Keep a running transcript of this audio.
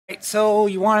So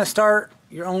you want to start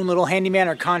your own little handyman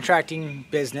or contracting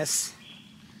business.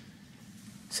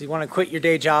 So you want to quit your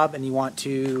day job and you want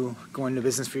to go into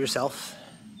business for yourself.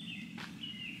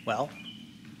 Well,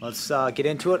 let's get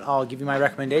into it. I'll give you my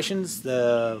recommendations,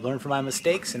 learn from my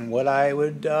mistakes, and what I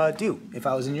would do if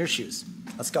I was in your shoes.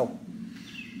 Let's go.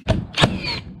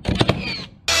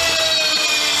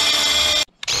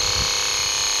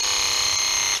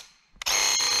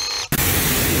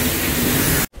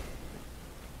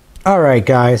 All right,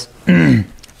 guys.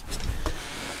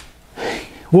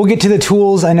 We'll get to the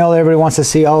tools. I know everybody wants to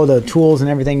see all the tools and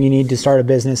everything you need to start a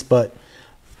business, but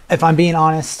if I'm being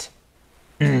honest,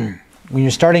 when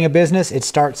you're starting a business, it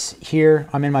starts here.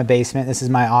 I'm in my basement. This is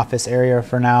my office area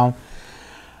for now,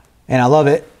 and I love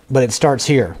it, but it starts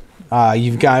here.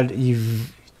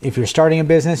 If you're starting a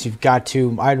business, you've got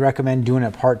to, I'd recommend doing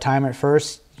it part-time at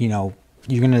first. You know,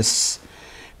 you're going to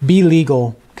be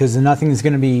legal, because nothing's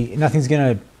going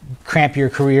to cramp your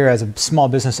career as a small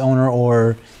business owner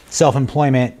or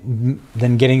self-employment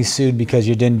than getting sued because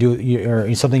you didn't do,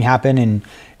 or something happened and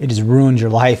it just ruined your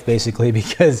life basically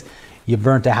because you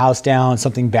burnt a house down,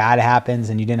 something bad happens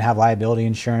and you didn't have liability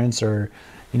insurance, or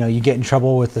you get in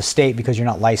trouble with the state because you're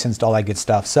not licensed, all that good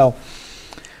stuff. So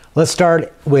let's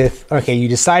start with, okay, you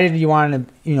decided you wanted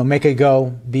to make a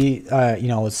go, be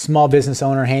a small business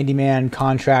owner, handyman,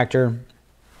 contractor.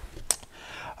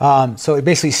 So it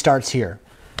basically starts here.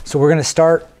 So we're going to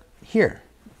start here.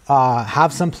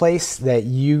 Have some place that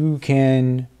you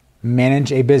can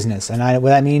manage a business. And what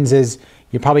that means is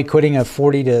you're probably quitting a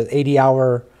 40 to 80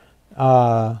 hour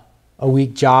a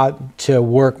week job to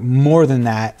work more than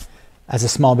that as a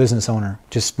small business owner.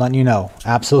 Just letting you know.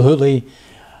 Absolutely.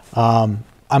 I'm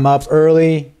up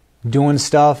early doing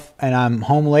stuff and I'm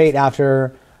home late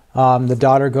after the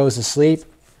daughter goes to sleep.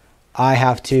 I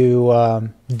have to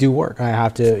do work. I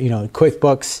have to,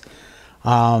 QuickBooks,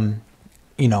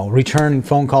 return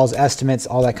phone calls, estimates,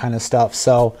 all that kind of stuff.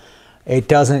 So it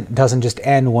doesn't just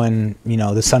end when,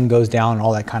 the sun goes down,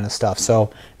 all that kind of stuff.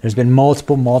 So there's been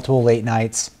multiple late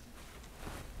nights,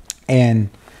 and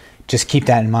just keep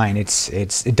that in mind.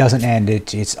 It doesn't end.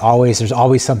 There's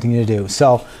always something to do.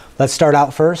 So let's start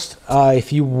out first.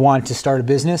 If you want to start a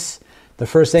business, the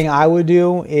first thing I would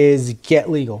do is get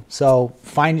legal. So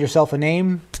find yourself a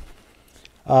name,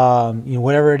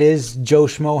 whatever it is, Joe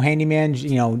Schmo Handyman,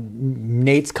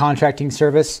 Nate's Contracting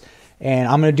Service. And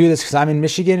I'm going to do this because I'm in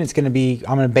Michigan. I'm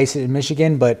going to base it in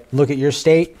Michigan, but look at your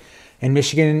state. In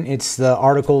Michigan, it's the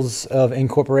Articles of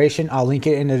Incorporation. I'll link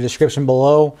it in the description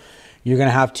below. You're going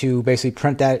to have to basically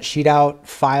print that sheet out,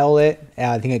 file it.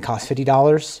 I think it costs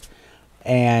 $50.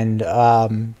 And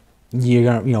you're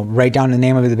gonna write down the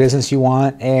name of the business you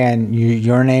want and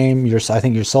your name, I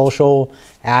think your social,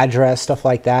 address, stuff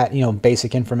like that,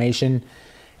 basic information,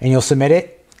 and you'll submit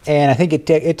it. And I think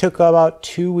it took about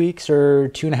 2 weeks or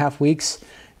 2.5 weeks.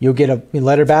 You'll get a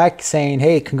letter back saying,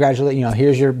 hey, congratulations,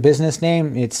 here's your business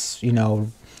name. It's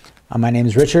my name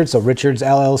is Richard, so Richard's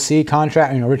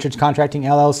LLC Richard's Contracting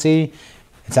LLC.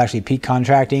 It's actually Peak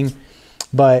Contracting,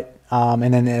 but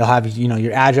and then it'll have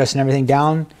your address and everything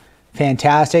down.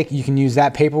 Fantastic. You can use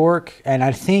that paperwork, and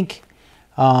I think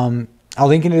I'll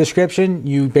link in the description.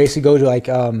 You basically go to like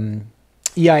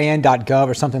EIN.gov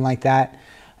or something like that,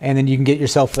 and then you can get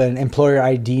yourself an employer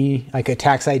ID, like a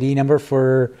tax ID number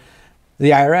for the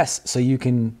IRS, so you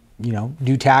can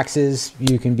do taxes.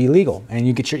 You can be legal, and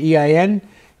you get your EIN.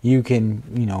 You can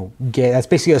that's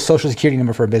basically a social security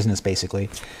number for a business basically,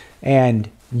 and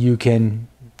you can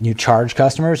charge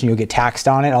customers and you'll get taxed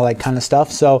on it, all that kind of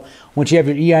stuff. So once you have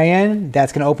your EIN,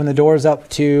 that's going to open the doors up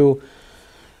to,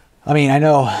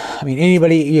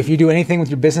 anybody, if you do anything with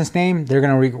your business name, they're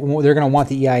going to want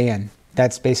the EIN.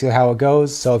 That's basically how it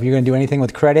goes. So if you're going to do anything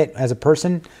with credit as a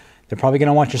person, they're probably going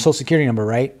to want your social security number,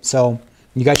 right? So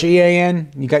you got your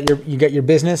EIN, you got your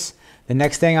business. The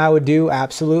next thing I would do,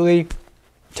 absolutely,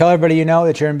 tell everybody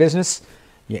that you're in business.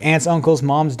 Your aunts, uncles,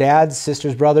 moms, dads,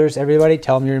 sisters, brothers, everybody,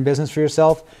 tell them you're in business for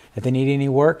yourself. If they need any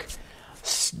work,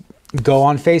 go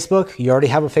on Facebook. You already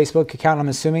have a Facebook account, I'm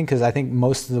assuming, because I think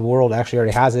most of the world actually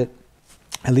already has it,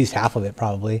 at least half of it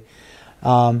probably.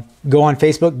 Go on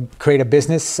Facebook, create a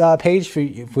business page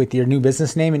with your new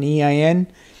business name and EIN,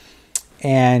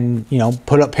 and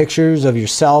put up pictures of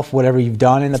yourself, whatever you've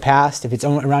done in the past. If it's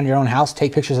around your own house,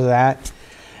 take pictures of that,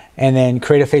 and then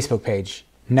create a Facebook page.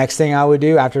 Next thing I would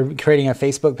do after creating a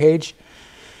Facebook page,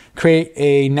 create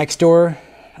a Nextdoor.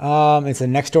 It's a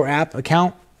Nextdoor app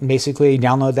account. Basically,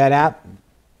 download that app,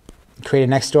 create a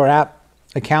Nextdoor app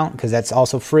account because that's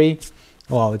also free.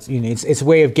 Well, it's a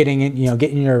way of getting in,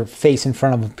 getting your face in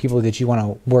front of people that you want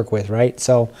to work with, right?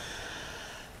 So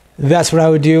That's what I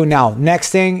would do. Now,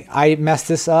 next thing, I messed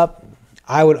this up.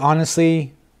 I would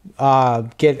honestly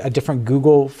get a different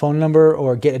Google phone number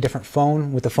or get a different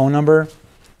phone with the phone number.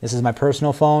 This is my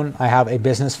personal phone. I have a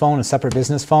business phone, a separate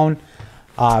business phone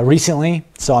recently.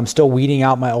 So I'm still weeding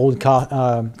out my old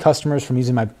customers from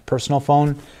using my personal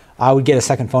phone. I would get a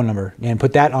second phone number and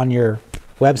put that on your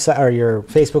website or your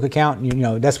Facebook account. You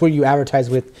know, that's what you advertise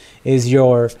with, is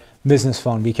your business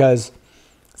phone, because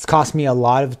it's cost me a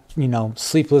lot of, you know,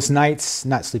 sleepless nights,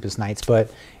 not sleepless nights,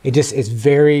 but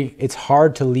it's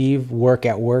hard to leave work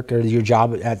at work or your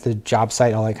job at the job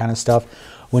site, all that kind of stuff,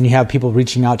 when you have people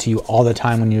reaching out to you all the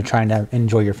time when you're trying to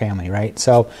enjoy your family, right?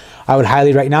 So I would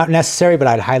highly, not necessary, but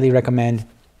I'd highly recommend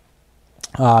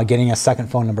getting a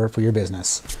second phone number for your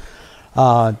business.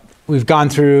 We've gone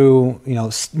through, you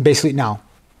know, basically now.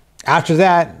 After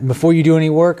that, before you do any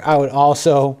work, I would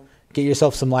also get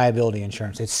yourself some liability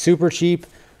insurance. It's super cheap.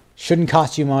 Shouldn't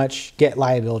cost you much. Get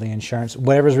liability insurance,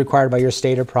 whatever is required by your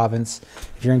state or province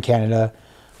if you're in Canada,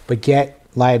 but get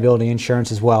liability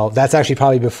insurance as well. That's actually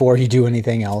probably before you do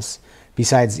anything else.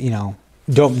 Besides, you know,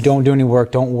 don't do any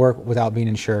work. Don't work without being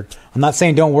insured. I'm not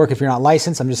saying don't work if you're not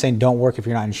licensed. I'm just saying don't work if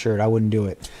you're not insured. I wouldn't do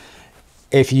it.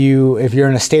 If you're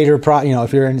in a state or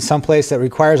if you're in some place that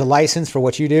requires a license for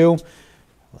what you do,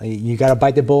 you got to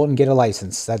bite the bullet and get a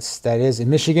license. That is in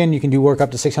Michigan. You can do work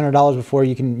up to $600 before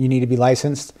you need to be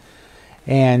licensed,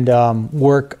 and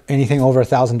work anything over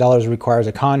 $1,000 requires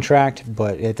a contract.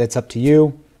 But that's up to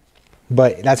you.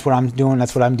 But that's what I'm doing.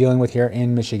 That's what I'm dealing with here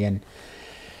in Michigan.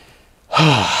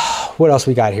 What else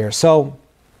we got here? So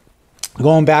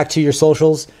going back to your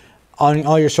socials, on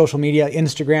all your social media,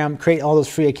 Instagram, create all those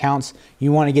free accounts.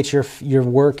 You want to get your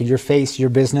work, your face, your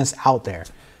business out there,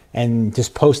 and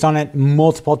just post on it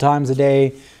multiple times a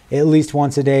day, at least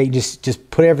once a day. Just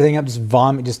put everything up, just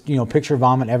vomit, picture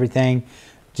vomit everything.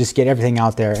 Just get everything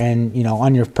out there. And, you know,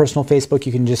 on your personal Facebook,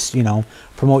 you can just, you know,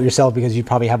 promote yourself, because you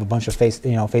probably have a bunch of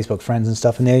Facebook friends and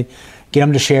stuff, and they get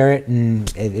them to share it,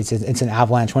 and it's an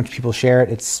avalanche. Once people share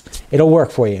it, it'll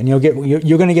work for you, and you're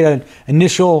going to get an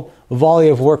initial volley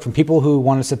of work from people who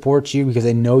want to support you because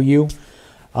they know you.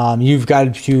 You've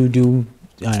got to do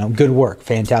good work,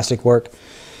 fantastic work.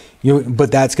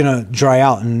 But that's going to dry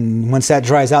out, and once that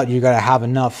dries out, you got to have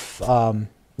enough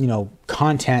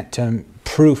content to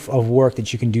proof of work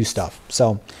that you can do stuff.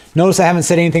 So notice I haven't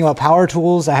said anything about power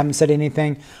tools. I haven't said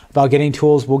anything about getting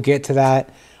tools. We'll get to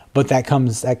that, but that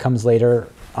comes later.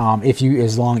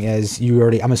 As long as you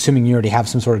already, I'm assuming you already have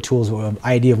some sort of tools or an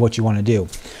idea of what you want to do.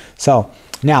 So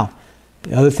now,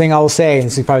 the other thing I will say, and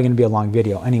this is probably going to be a long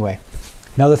video anyway.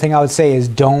 Another thing I would say is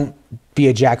don't be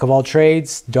a jack of all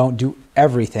trades. Don't do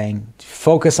everything.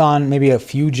 Focus on maybe a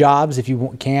few jobs if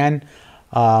you can,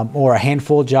 or a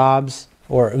handful of jobs,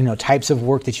 or types of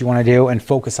work that you want to do, and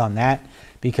focus on that.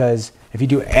 Because if you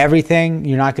do everything,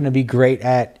 you're not going to be great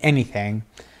at anything,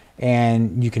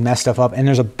 and you can mess stuff up. And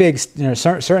there's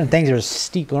certain things, there's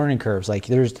steep learning curves. Like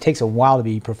it takes a while to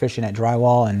be proficient at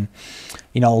drywall and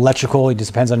electrical. It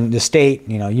just depends on the state.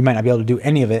 You might not be able to do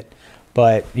any of it,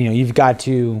 but you've got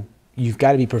to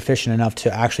be proficient enough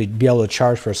to actually be able to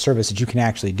charge for a service that you can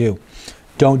actually do.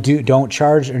 Don't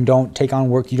charge and don't take on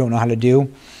work you don't know how to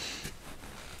do.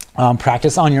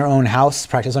 Practice on your own house,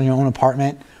 practice on your own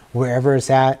apartment, wherever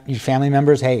it's at. Your family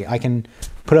members, hey, I can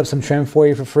put up some trim for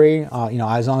you for free.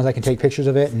 As long as I can take pictures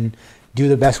of it and do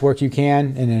the best work you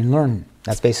can, and then learn.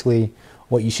 That's basically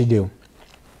what you should do.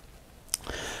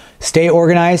 Stay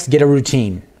organized, get a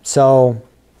routine. So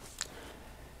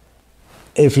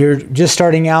if you're just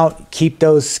starting out, keep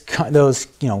those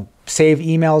save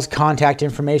emails, contact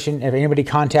information. If anybody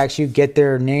contacts you, get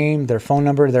their name, their phone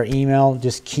number, their email.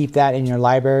 Just keep that in your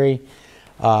library.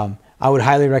 I would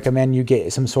highly recommend you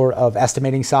get some sort of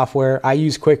estimating software. I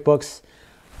use QuickBooks.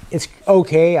 It's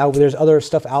okay. There's other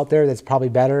stuff out there that's probably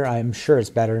better. I'm sure it's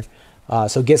better.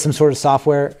 So get some sort of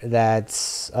software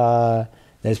that's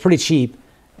pretty cheap,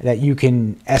 that you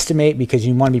can estimate, because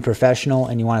you want to be professional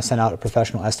and you want to send out a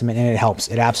professional estimate, and it helps.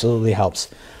 It absolutely helps.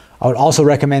 I would also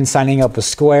recommend signing up with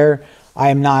Square. I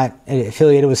am not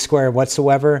affiliated with Square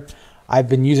whatsoever. I've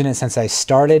been using it since I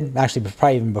started, actually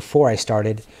probably even before I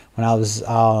started, when I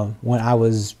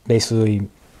was basically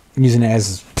using it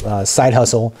as a side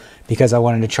hustle, because I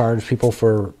wanted to charge people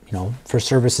for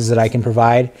services that I can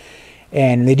provide.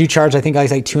 And they do charge, I think, like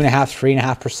 2.5%,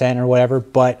 3.5% or whatever,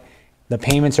 but the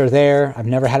payments are there. I've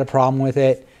never had a problem with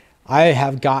it. I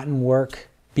have gotten work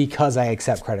because I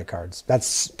accept credit cards.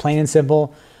 That's plain and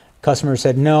simple. Customer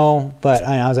said no, but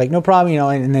I was like, no problem,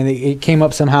 and then it came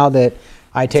up somehow that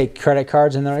I take credit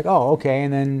cards, and they're like, oh, okay.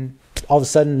 And then all of a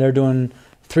sudden they're doing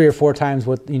 3 or 4 times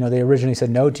what they originally said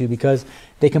no to, because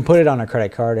they can put it on a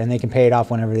credit card and they can pay it off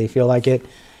whenever they feel like it.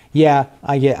 Yeah,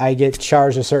 I get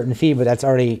charged a certain fee, but that's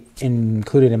already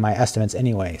included in my estimates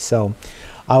anyway. So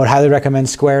I would highly recommend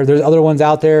Square. There's other ones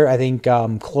out there. I think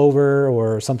Clover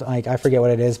or something, like, I forget what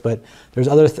it is, but there's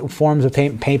other forms of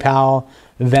PayPal,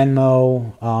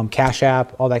 Venmo, Cash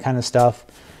App, all that kind of stuff.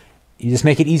 You just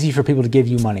make it easy for people to give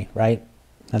you money, right?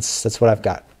 That's what I've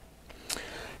got.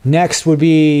 Next would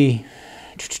be,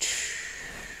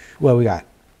 what we got?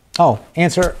 Oh,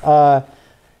 answer.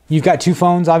 You've got two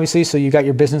phones, obviously. So you got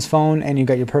your business phone and you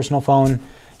got your personal phone.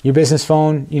 Your business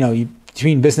phone, you know,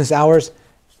 between business hours,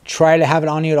 try to have it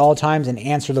on you at all times and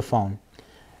answer the phone.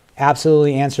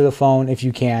 Absolutely answer the phone if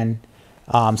you can.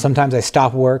 Sometimes I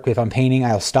stop work. If I'm painting,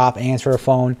 I'll stop, answer a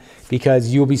phone,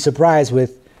 because you'll be surprised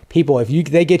with people. If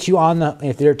they get you on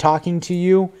if they're talking to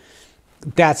you,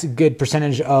 that's a good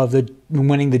percentage of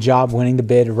winning the job, winning the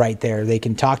bid right there. They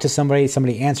can talk to somebody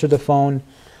answer the phone,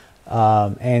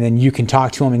 and then you can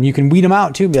talk to them and you can weed them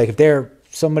out too. Be like, if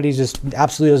somebody just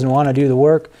absolutely doesn't want to do the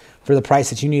work for the price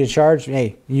that you need to charge,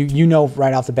 hey, you know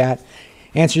right off the bat,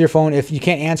 answer your phone. If you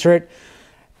can't answer it,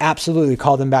 absolutely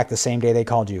call them back the same day they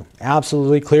called you.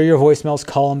 Absolutely clear your voicemails,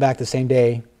 call them back the same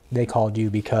day they called you,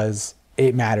 because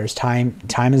it matters. Time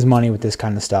is money with this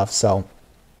kind of stuff. So,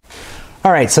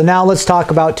 all right, so now let's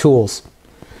talk about tools.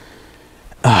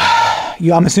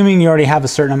 I'm assuming you already have a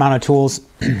certain amount of tools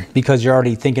because you're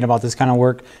already thinking about this kind of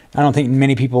work. I don't think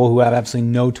many people who have absolutely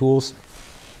no tools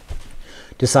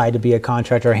decide to be a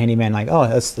contractor or handyman like, oh,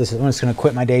 I'm just going to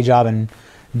quit my day job and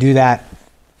do that.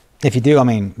 If you do, I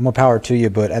mean, more power to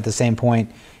you, but at the same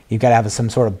point, you've got to have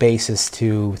some sort of basis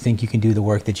to think you can do the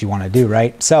work that you want to do,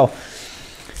 right? So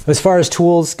as far as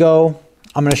tools go,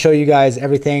 I'm going to show you guys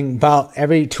about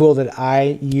every tool that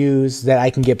I use that I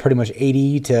can get pretty much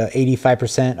 80 to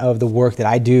 85% of the work that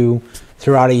I do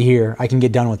throughout a year. I can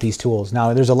get done with these tools.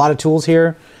 Now, there's a lot of tools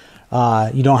here.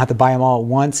 You don't have to buy them all at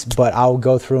once, but I'll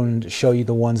go through and show you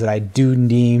the ones that I do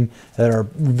deem that are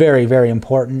very, very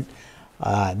important.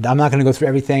 I'm not going to go through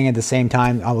everything at the same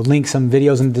time. I will link some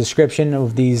videos in the description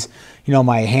of these,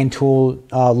 my hand tool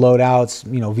loadouts,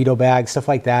 Vito bags, stuff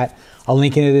like that. I'll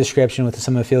link in the description with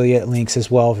some affiliate links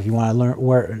as well if you want to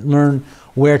learn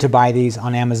where to buy these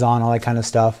on Amazon, all that kind of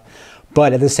stuff.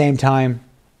 But at the same time,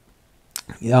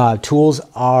 tools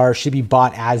should be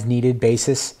bought as needed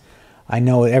basis. I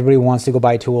know everybody wants to go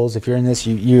buy tools. If you're in this,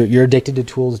 you're addicted to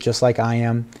tools just like I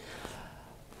am.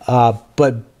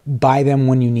 But buy them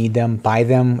when you need them. Buy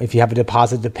them if you have a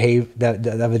deposit to pay,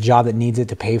 have a job that needs it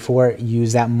to pay for it.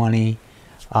 Use that money.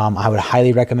 I would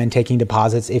highly recommend taking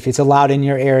deposits if it's allowed in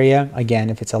your area. Again,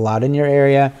 if it's allowed in your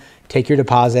area, take your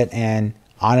deposit, and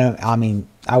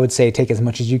I would say take as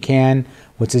much as you can,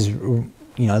 which is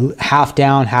half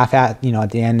down, half at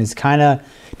at the end is kind of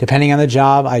depending on the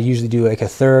job. I usually do like a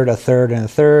third, and a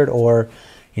third, or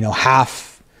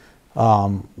half,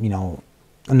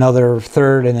 another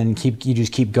third, and then you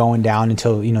just keep going down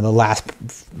until the last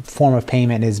form of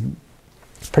payment is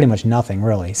pretty much nothing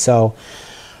really. So.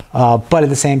 But at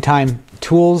the same time,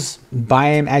 tools,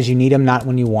 buy them as you need them, not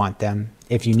when you want them.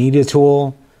 If you need a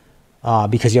tool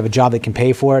because you have a job that can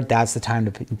pay for it, that's the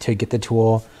time to get the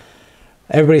tool.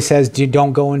 Everybody says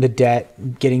don't go into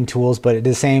debt getting tools, but at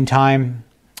the same time,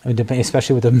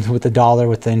 especially with the dollar,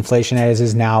 with the inflation as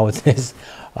is now,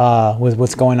 with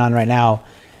what's going on right now,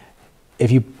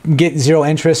 if you get zero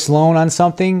interest loan on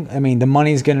something, the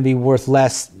money's going to be worth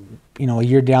less a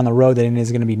year down the road than it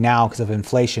is going to be now because of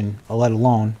inflation, let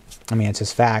alone, it's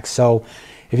just facts. So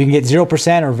if you can get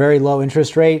 0% or very low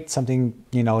interest rate, something,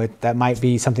 that might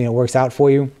be something that works out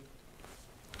for you.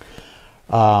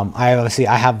 I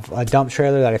have a dump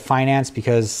trailer that I financed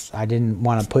because I didn't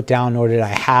want to put down, nor did I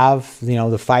have,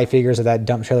 the 5 figures of that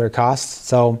dump trailer costs.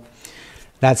 So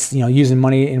that's, using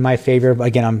money in my favor. But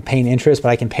again, I'm paying interest, but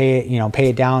I can pay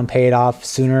it down, pay it off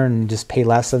sooner and just pay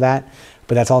less of that.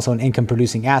 But that's also an income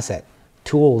producing asset.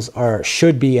 Tools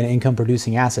should be an income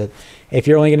producing asset. If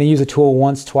you're only going to use a tool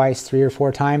once, twice, 3 or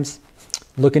 4 times,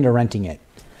 look into renting it.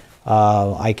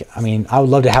 I would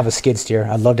love to have a skid steer.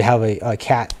 I'd love to have a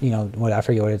cat, I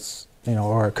forget what it's,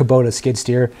 or a Kubota skid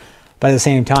steer. But at the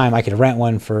same time, I could rent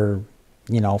one for,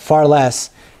 far less,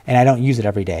 and I don't use it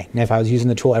every day. And if I was using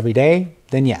the tool every day,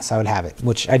 then yes, I would have it,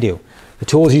 which I do. The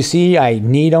tools you see, I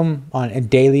need them on a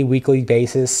daily, weekly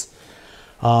basis,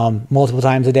 multiple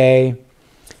times a day.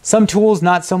 Some tools,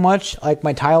 not so much, like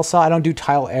my tile saw. I don't do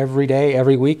tile every day,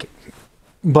 every week,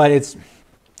 but it's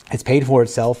paid for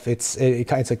itself. It's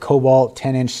a Cobalt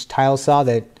 10-inch tile saw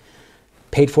that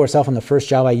paid for itself on the first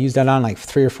job I used that on like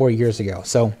 3 or 4 years ago.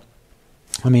 So,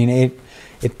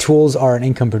 tools are an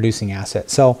income producing asset.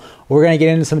 So we're going to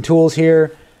get into some tools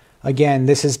here. Again,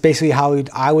 this is basically how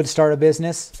I would start a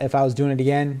business if I was doing it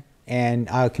again. And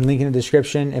I can link in the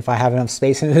description if I have enough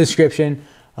space in the description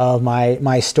of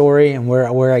my story and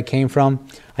where I came from.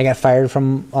 I got fired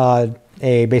from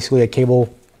basically a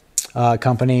cable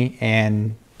company,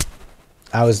 and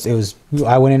I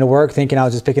went into work thinking I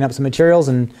was just picking up some materials,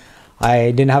 and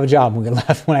I didn't have a job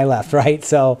when I left, right?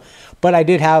 So, but I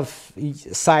did have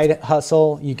side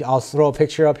hustle. I'll throw a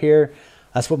picture up here.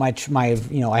 That's what my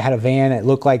I had a van. It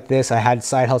looked like this. I had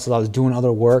side hustles. I was doing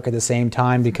other work at the same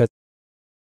time because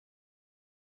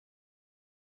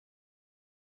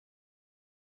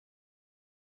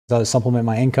to supplement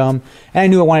my income. And I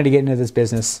knew I wanted to get into this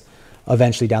business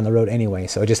eventually down the road anyway.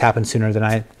 So it just happened sooner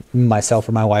than myself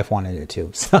or my wife wanted it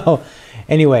to. So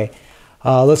anyway,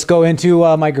 let's go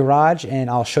into my garage, and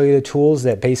I'll show you the tools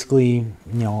that basically,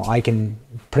 I can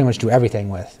pretty much do everything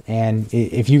with. And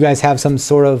if you guys have some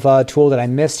sort of tool that I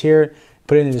missed here,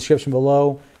 put it in the description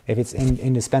below if it's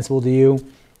indispensable to you.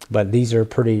 But these are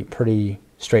pretty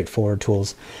straightforward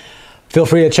tools. Feel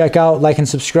free to check out, like, and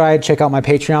subscribe. Check out my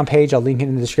Patreon page. I'll link it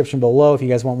in the description below if you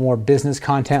guys want more business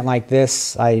content like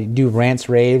this. I do rants,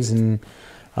 raves, and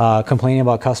complaining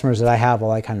about customers that I have,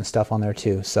 all that kind of stuff on there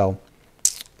too. So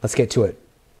let's get to it.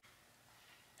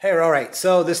 Hey, all right.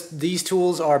 So these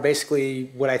tools are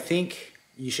basically what I think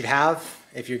you should have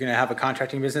if you're going to have a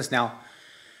contracting business. Now,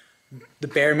 the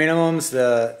bare minimums,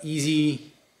 the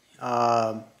easy,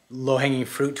 low-hanging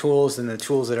fruit tools, and the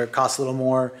tools that cost a little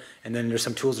more, and then there's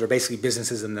some tools that are basically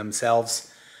businesses in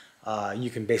themselves. You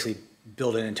can basically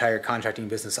build an entire contracting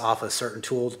business off a certain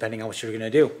tool depending on what you're going to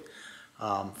do.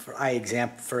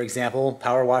 For example,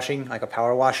 power washing, like a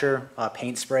power washer, a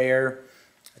paint sprayer,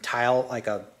 a tile, like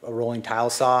a rolling tile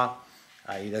saw.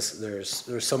 There's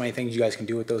so many things you guys can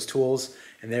do with those tools,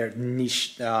 and they're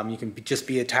niche. You can just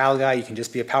be a tile guy, you can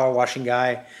just be a power washing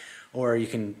guy, or you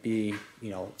can be,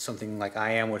 something like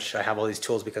I am, which I have all these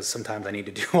tools because sometimes I need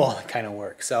to do all that kind of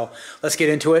work. So let's get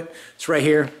into it. It's right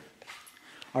here.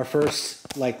 Our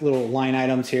first little line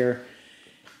items here.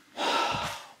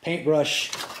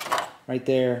 Paintbrush right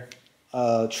there,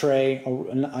 a tray, a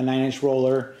 9-inch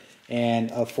roller,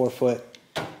 and a 4-foot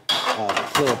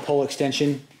little pole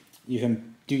extension. You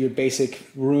can do your basic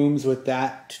rooms with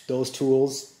those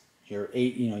tools, your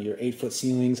 8-foot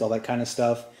ceilings, all that kind of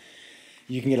stuff.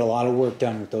 You can get a lot of work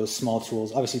done with those small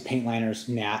tools. Obviously paint liners,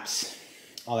 naps,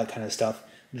 all that kind of stuff.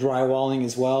 Drywalling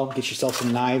as well. Get yourself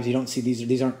some knives. You don't see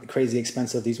these aren't crazy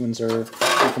expensive. These ones are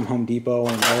from Home Depot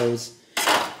and Lowe's.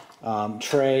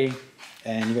 Tray,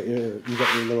 and you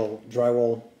got your little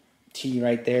drywall tee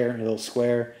right there, a little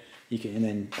square. And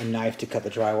then a knife to cut the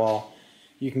drywall.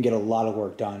 You can get a lot of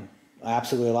work done.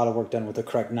 Absolutely a lot of work done with the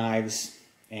correct knives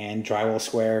and drywall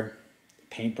square,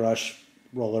 paintbrush,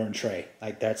 roller, and tray.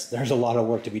 There's a lot of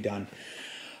work to be done.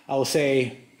 I will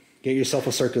say, get yourself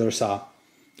a circular saw.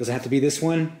 Doesn't have to be this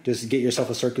one. Just get yourself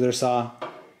a circular saw.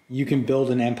 You can build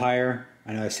an empire.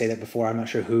 I know I say that before. I'm not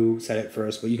sure who said it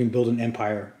first, but you can build an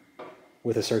empire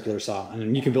with a circular saw.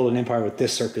 And you can build an empire with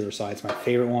this circular saw. It's my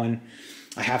favorite one.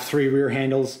 I have 3 rear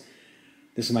handles.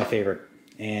 This is my favorite.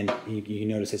 And you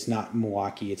notice it's not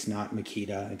Milwaukee, it's not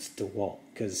Makita, it's DeWalt,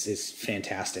 because it's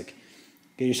fantastic.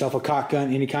 Get yourself a caulk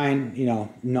gun, any kind,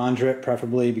 non-drip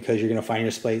preferably, because you're going to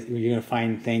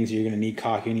find things, you're going to need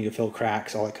caulk, you need to fill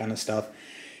cracks, all that kind of stuff.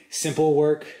 Simple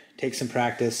work, takes some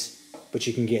practice, but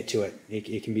you can get to it.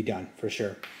 It can be done for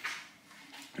sure.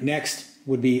 Next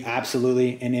would be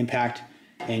absolutely an impact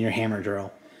and your hammer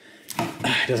drill.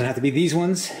 It doesn't have to be these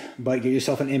ones, but get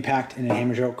yourself an impact and a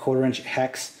hammer drill, 1/4-inch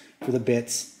hex for the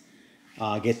bits.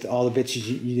 Get all the bits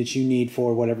that you need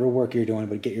for whatever work you're doing,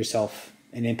 but get yourself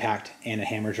an impact and a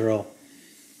hammer drill.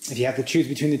 If you have to choose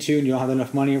between the two and you don't have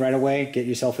enough money right away, get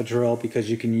yourself a drill,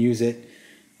 because you can use it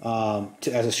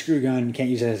as a screw gun. You can't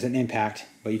use it as an impact,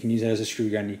 but you can use it as a screw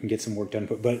gun. You can get some work done.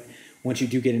 But once you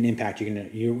do get an impact,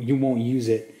 you won't use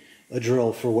a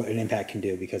drill for what an impact can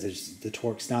do, because the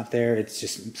torque's not there. It's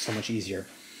just so much easier.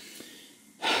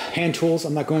 Hand tools.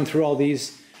 I'm not going through all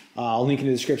these. I'll link in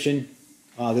the description.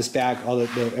 This bag,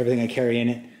 everything I carry in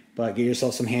it. But get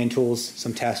yourself some hand tools,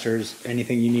 some testers,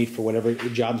 anything you need for whatever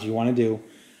jobs you want to do.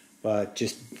 But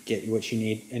just get what you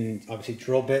need. And obviously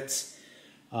drill bits,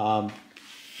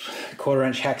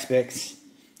 1/4-inch hex bits,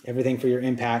 everything for your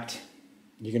impact.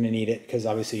 You're going to need it, because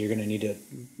obviously you're going to need to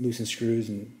loosen screws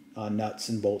and nuts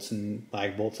and bolts and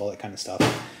lag bolts, all that kind of stuff.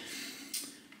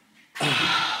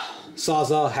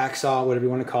 Sawzall, hacksaw, whatever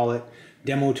you want to call it.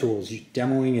 Demo tools.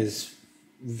 Demoing is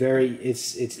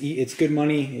it's good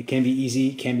money. It can be easy,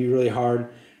 it can be really hard.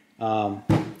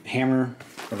 Hammer,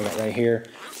 what I got right here.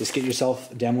 Just get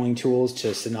yourself demoing tools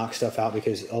just to knock stuff out,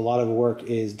 because a lot of work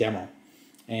is demo.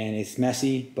 and it's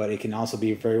messy, but it can also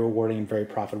be very rewarding and very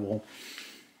profitable.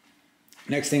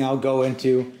 Next thing I'll go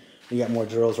into, we got more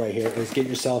drills right here, is get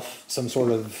yourself some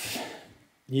sort of,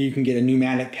 you can get a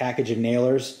pneumatic package of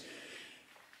nailers.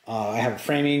 I have a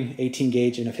framing, 18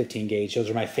 gauge and a 15 gauge. Those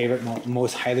are my favorite,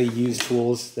 most highly used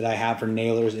tools that I have for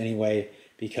nailers anyway,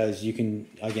 because you can,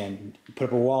 again, put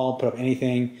up a wall, put up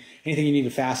anything you need to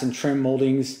fasten, trim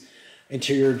moldings,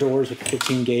 interior doors with the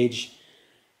 15 gauge.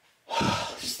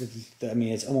 I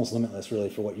mean, it's almost limitless really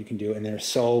for what you can do, and they're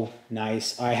so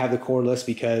nice. I have the cordless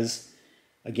because,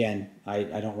 again, I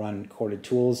don't run corded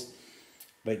tools,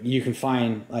 but you can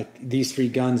find like these 3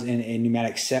 guns in a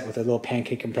pneumatic set with a little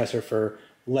pancake compressor for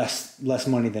less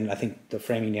money than I think the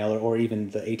framing nailer or even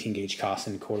the 18 gauge costs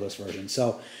in the cordless version.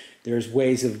 So there's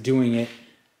ways of doing it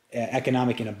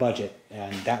economic in a budget,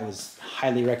 and that was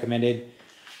highly recommended.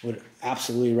 Would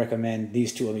absolutely recommend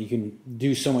these two. I mean, you can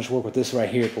do so much work with this right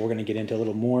here, but we're going to get into a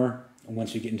little more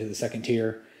once we get into the second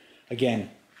tier. Again,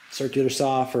 circular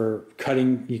saw for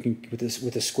cutting. You can with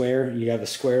a square. You have a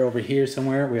square over here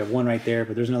somewhere. We have one right there,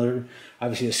 but there's another,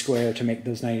 obviously a square to make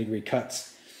those 90-degree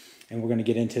cuts. And we're going to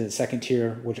get into the second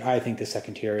tier, which I think the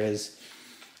second tier is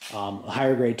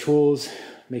higher grade tools,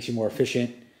 makes you more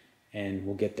efficient, and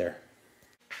we'll get there.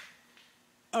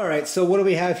 All right, so what do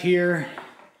we have here?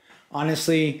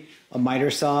 Honestly, a miter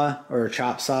saw or a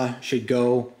chop saw should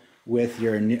go with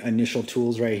your initial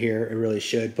tools right here. It really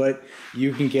should, but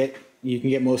you can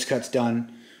get most cuts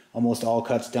done, almost all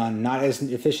cuts done. Not as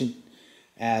efficient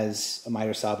as a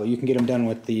miter saw, but you can get them done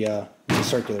with the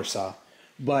circular saw.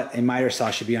 But a miter saw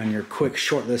should be on your quick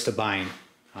short list of buying.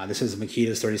 This is a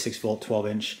Makita's 36 volt 12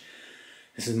 inch.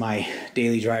 This is my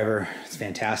daily driver. It's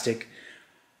fantastic.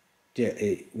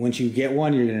 Once you get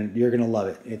one, you're gonna love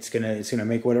it. It's gonna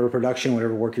make whatever production,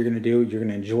 whatever work you're gonna do, you're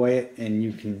gonna enjoy it, and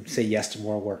you can say yes to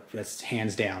more work. That's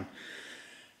hands down.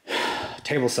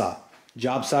 Table saw,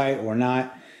 job site or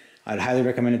not, I'd highly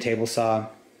recommend a table saw.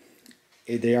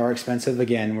 They are expensive.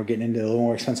 Again, we're getting into a little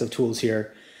more expensive tools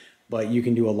here, but you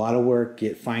can do a lot of work,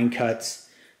 get fine cuts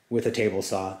with a table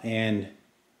saw. And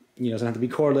it doesn't have to be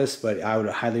cordless, but I would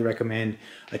highly recommend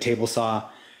a table saw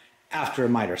after a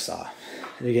miter saw.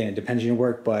 Again, it depends on your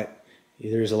work, but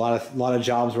there's a lot of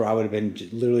jobs where I would have been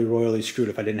literally royally screwed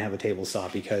if I didn't have a table saw,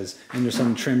 because then there's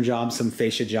some trim jobs, some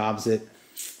fascia jobs that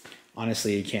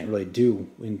honestly you can't really do.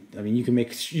 I mean,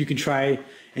 you can try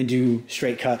and do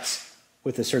straight cuts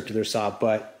with a circular saw,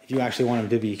 but if you actually want them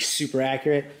to be super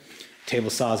accurate, table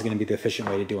saw is going to be the efficient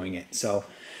way to doing it. So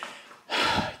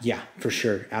yeah, for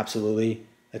sure, absolutely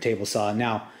a table saw.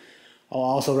 Now, I'll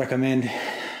also recommend,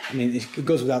 I mean, it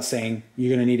goes without saying, you're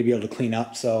going to need to be able to clean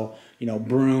up. So,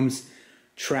 brooms,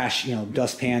 trash,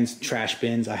 dust pans, trash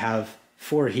bins. I have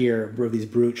 4 here of these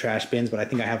brute trash bins, but I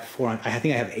think I have 4. I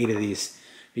think I have 8 of these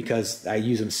because I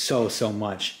use them so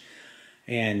much.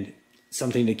 And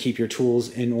something to keep your tools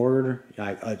in order,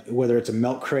 whether it's a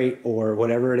milk crate or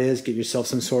whatever it is, get yourself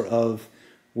some sort of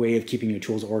way of keeping your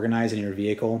tools organized in your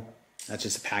vehicle. That's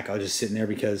just a pack. I was just sitting there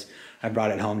because I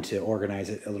brought it home to organize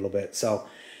it a little bit. So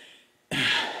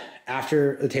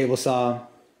after the table saw,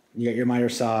 you got your miter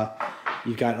saw,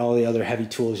 you've got all the other heavy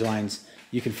tools lines,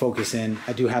 you can focus in.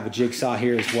 I do have a jigsaw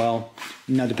here as well.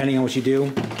 Now, depending on what you do,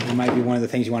 it might be one of the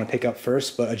things you want to pick up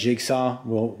first, but a jigsaw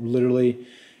will literally,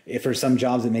 if for some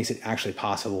jobs, it makes it actually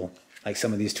possible, like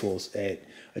some of these tools. A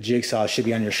jigsaw should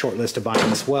be on your short list of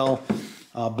buying as well.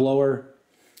 Blower,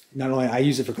 not only I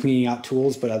use it for cleaning out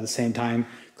tools, but at the same time,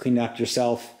 clean it up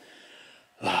yourself.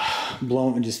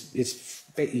 Blow and just, it's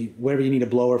whatever you need a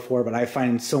blower for, but I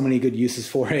find so many good uses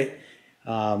for it.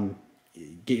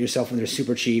 Get yourself when they're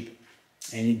super cheap,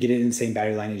 and you get it in the same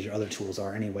battery line as your other tools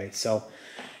are anyway. So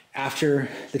after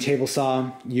the table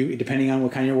saw, depending on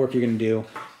what kind of work you're going to do,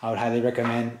 I would highly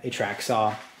recommend a track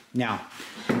saw. Now,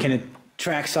 can a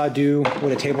track saw do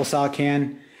what a table saw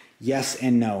can? Yes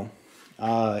and no.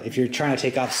 If you're trying to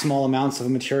take off small amounts of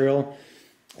material,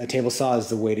 a table saw is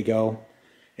the way to go.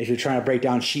 If you're trying to break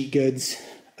down sheet goods,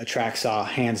 a track saw,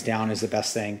 hands down, is the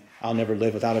best thing. I'll never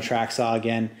live without a track saw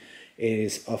again. It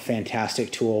is a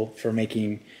fantastic tool for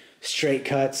making straight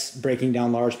cuts, breaking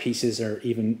down large pieces, or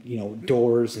even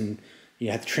doors, and you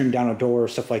have to trim down a door or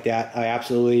stuff like that. I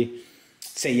absolutely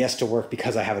say yes to work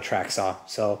because I have a track saw.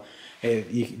 So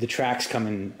the tracks come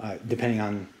in depending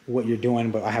on what you're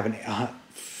doing, but I have a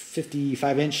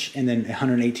 55 inch and then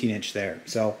 118 inch there.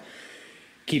 So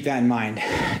keep that in mind.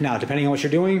 Now, depending on what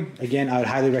you're doing, again, I would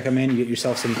highly recommend you get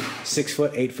yourself some 6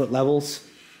 foot, 8 foot levels.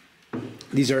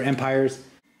 These are Empires.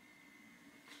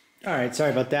 All right,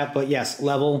 sorry about that, but yes,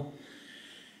 level.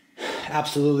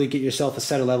 Absolutely get yourself a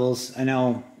set of levels. I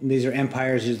know these are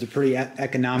Empires, they're pretty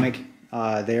economic.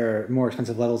 There are more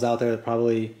expensive levels out there that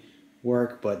probably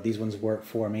work, but these ones work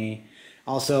for me.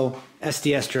 Also,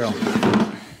 SDS drill.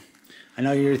 I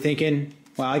know you're thinking,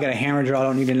 well, I got a hammer drill, I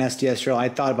don't need an SDS drill. I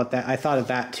thought about that. I thought of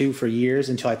that too for years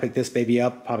until I picked this baby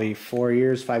up probably 4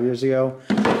 years, 5 years ago.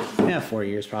 Yeah, 4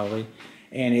 years probably.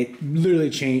 And it literally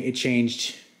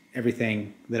changed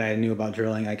everything that I knew about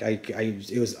drilling.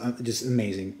 It was just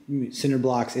amazing. Cinder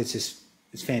blocks, it's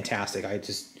fantastic.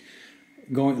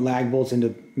 Going lag bolts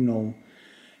into,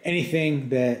 anything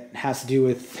that has to do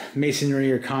with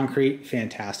masonry or concrete,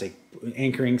 fantastic.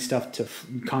 Anchoring stuff to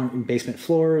basement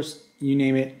floors, you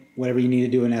name it, whatever you need to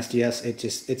do in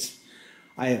SDS.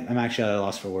 I'm actually at a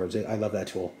loss for words. I love that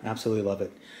tool. Absolutely love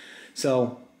it.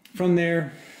 So from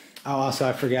there, I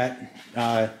forgot, you're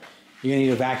gonna need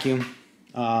a vacuum.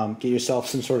 Get yourself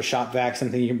some sort of shop vac,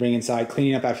 something you can bring inside,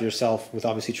 cleaning up after yourself with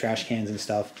obviously trash cans and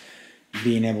stuff.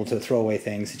 Being able to throw away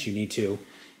things that you need to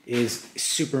is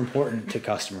super important to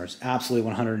customers.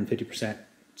 Absolutely 150%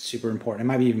 super important. It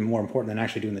might be even more important than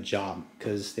actually doing the job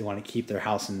because they want to keep their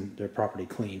house and their property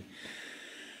clean.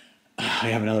 I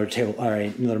have another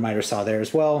another miter saw there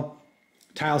as well.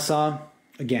 Tile saw,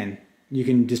 again, you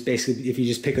can just basically, if you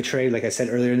just pick a trade, like I said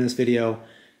earlier in this video,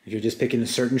 if you're just picking a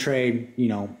certain trade, you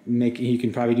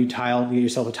can probably do tile, get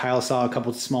yourself a tile saw, a couple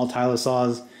of small tile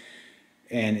saws,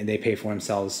 and they pay for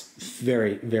themselves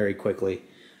very, very quickly.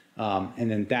 And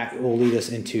then that will lead us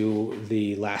into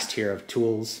the last tier of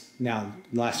tools. Now,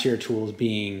 last tier of tools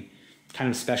being kind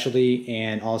of specialty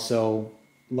and also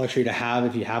luxury to have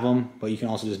if you have them, but you can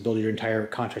also just build your entire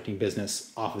contracting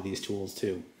business off of these tools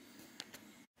too.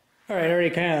 All right, I already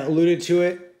kind of alluded to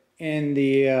it in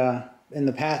the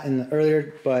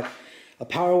earlier, but a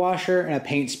power washer and a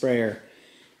paint sprayer.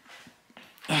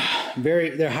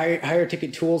 They're higher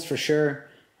ticket tools for sure,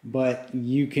 but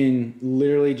you can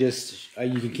literally just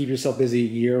you can keep yourself busy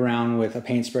year round with a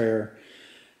paint sprayer.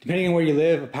 Depending on where you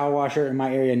live, a power washer in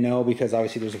my area, no, because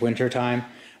obviously there's winter time.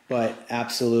 But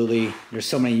absolutely, there's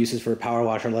so many uses for a power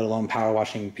washer, let alone power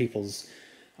washing people's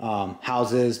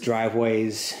houses,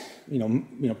 driveways,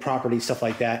 property, stuff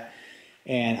like that.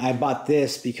 And I bought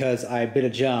this because I bid a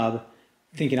job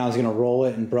thinking I was going to roll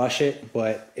it and brush it,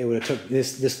 but it would have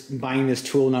took buying this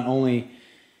tool. Not only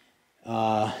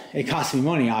it cost me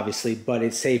money, obviously, but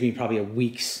it saved me probably a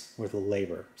week's worth of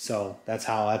labor. So that's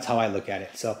how I look at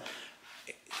it. So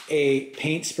a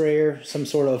paint sprayer, some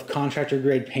sort of contractor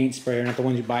grade paint sprayer, not the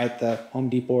ones you buy at the Home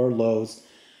Depot or Lowe's,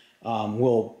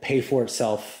 will pay for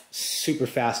itself super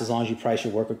fast as long as you price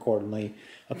your work accordingly.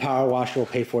 A power washer will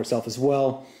pay for itself as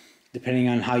well, depending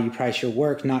on how you price your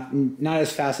work. Not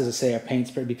as fast as, say, a paint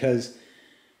sprayer, because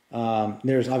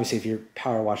there's obviously, if you're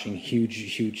power washing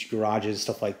huge garages,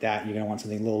 stuff like that, you're going to want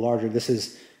something a little larger. This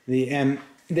is the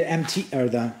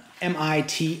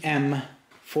MITM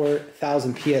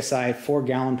 4,000 PSI, 4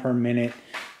 gallon per minute,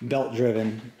 belt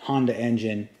driven Honda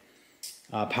engine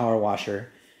power washer.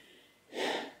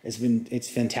 It's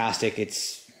fantastic.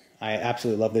 I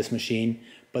absolutely love this machine,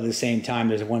 but at the same time,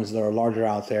 there's ones that are larger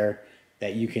out there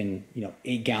that you can,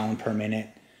 8 gallon per minute,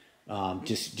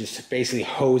 just basically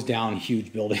hose down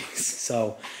huge buildings.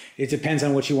 So it depends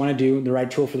on what you want to do. The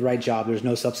right tool for the right job. There's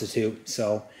no substitute.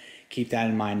 So keep that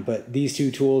in mind. But these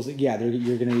two tools, yeah,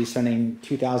 you're going to be spending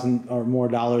 $2,000 or more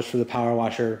for the power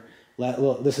washer.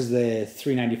 This is the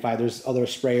 $395. There's other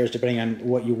sprayers depending on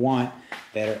what you want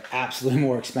that are absolutely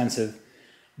more expensive,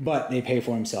 but they pay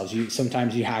for themselves.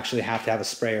 Sometimes you actually have to have a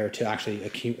sprayer to actually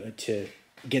to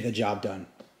get the job done.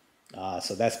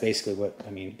 So that's basically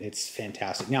it's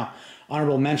fantastic. Now,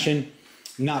 honorable mention,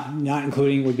 not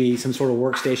including, would be some sort of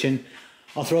workstation.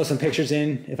 I'll throw some pictures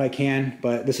in if I can,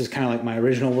 but this is kind of like my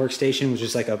original workstation, which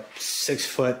is like a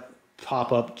 6-foot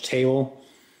pop-up table.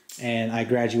 And I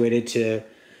graduated to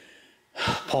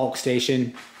Polk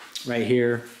Station right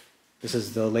here. This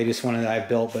is the latest one that I've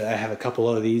built, but I have a couple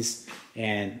of these,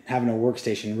 and having a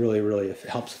workstation really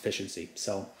helps efficiency.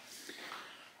 So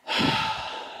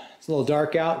it's a little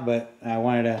dark out, but I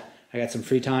got some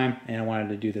free time and I wanted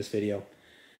to do this video.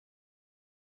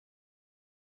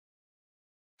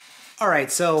 All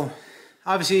right, so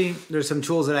obviously there's some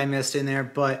tools that I missed in there,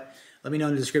 but let me know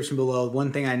in the description below.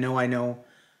 One thing I know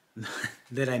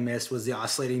that I missed was the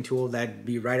oscillating tool. That'd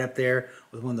be right up there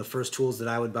with one of the first tools that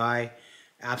I would buy.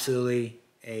 Absolutely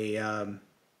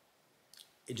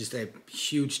just a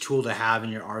huge tool to have in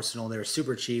your arsenal. They're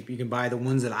super cheap. You can buy the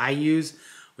ones that I use,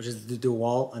 which is the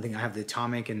DeWalt. I think I have the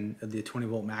Atomic and the 20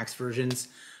 volt max versions.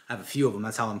 I have a few of them.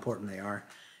 That's how important they are.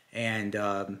 And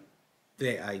I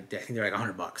think they're like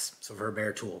 $100. So for a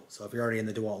bare tool. So if you're already in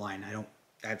the DeWalt line,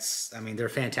 they're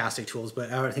fantastic tools,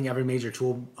 but I think every major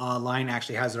tool line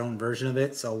actually has their own version of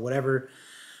it. So whatever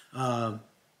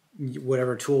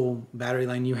whatever tool battery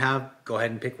line you have, go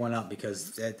ahead and pick one up,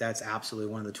 because that's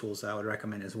absolutely one of the tools that I would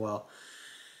recommend as well.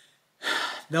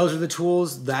 Those are the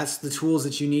tools. That's the tools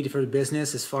that you need for the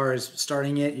business. As far as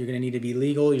starting it, you're going to need to be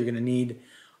legal. You're going to need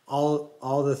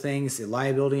all the things, the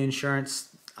liability insurance.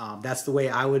 That's the way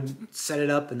I would set it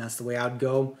up, and that's the way I would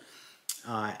go.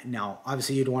 Now,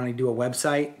 obviously, you'd want to do a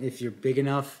website if you're big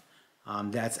enough.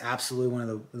 That's absolutely one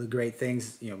of the great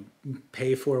things. You know,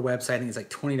 pay for a website. I think it's like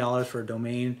 $20 for a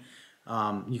domain.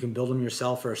 You can build them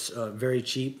yourself for very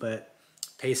cheap, but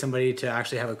pay somebody to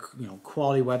actually have a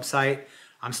quality website.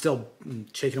 I'm still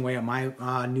chipping away at my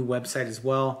new website as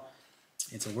well.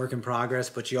 It's a work in progress,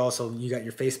 but you got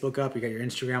your Facebook up, you got your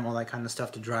Instagram, all that kind of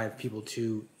stuff to drive people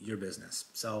to your business.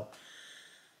 So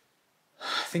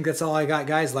I think that's all I got,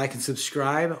 guys. Like and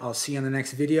subscribe. I'll see you on the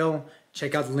next video.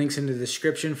 Check out the links in the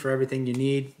description for everything you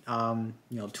need.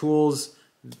 Tools,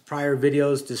 prior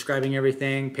videos describing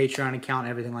everything, Patreon account,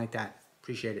 everything like that.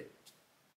 Appreciate it.